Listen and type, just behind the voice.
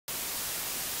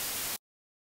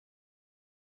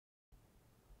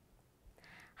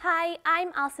Hi,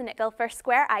 I'm Alyson Nicholl for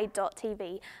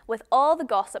SquareEyed.tv with all the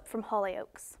gossip from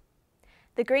Hollyoaks.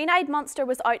 The green-eyed monster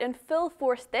was out in full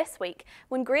force this week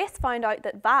when Grace found out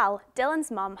that Val,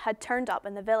 Dylan's mum, had turned up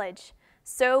in the village.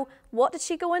 So, what did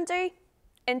she go and do?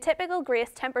 In typical Grace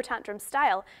temper tantrum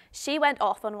style, she went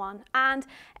off on one and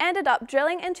ended up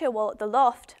drilling into a wall at the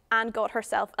loft and got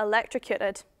herself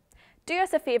electrocuted. Do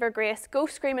us a favour, Grace, go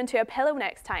scream into a pillow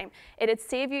next time. It'd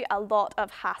save you a lot of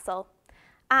hassle.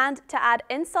 And to add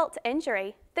insult to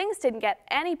injury, things didn't get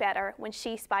any better when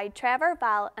she spied Trevor,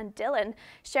 Val and Dylan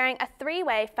sharing a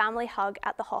three-way family hug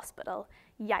at the hospital.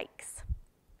 Yikes.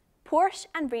 Porsche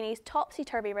and Reenie's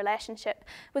topsy-turvy relationship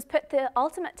was put to the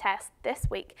ultimate test this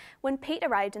week when Pete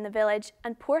arrived in the village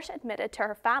and Porsche admitted to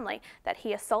her family that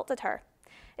he assaulted her.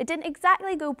 It didn't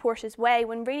exactly go Porsche's way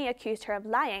when Reenie accused her of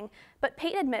lying, but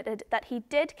Pete admitted that he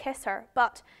did kiss her,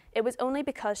 but it was only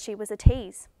because she was a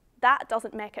tease. That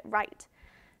doesn't make it right.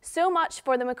 So much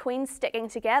for the McQueens sticking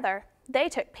together. They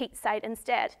took Pete's side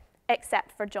instead,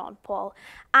 except for John Paul.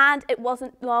 And it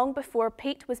wasn't long before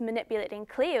Pete was manipulating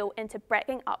Cleo into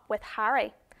breaking up with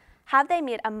Harry. Have they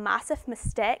made a massive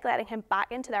mistake letting him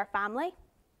back into their family?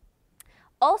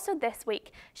 Also this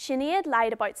week, Sinead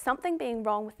lied about something being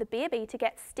wrong with the baby to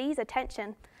get Steve's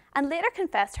attention and later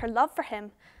confessed her love for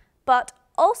him, but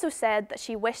also said that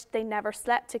she wished they never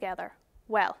slept together.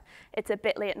 Well, it's a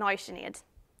bit late now, Sinead.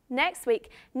 Next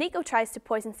week, Nico tries to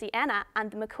poison Sienna and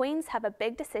the McQueens have a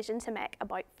big decision to make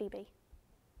about Phoebe.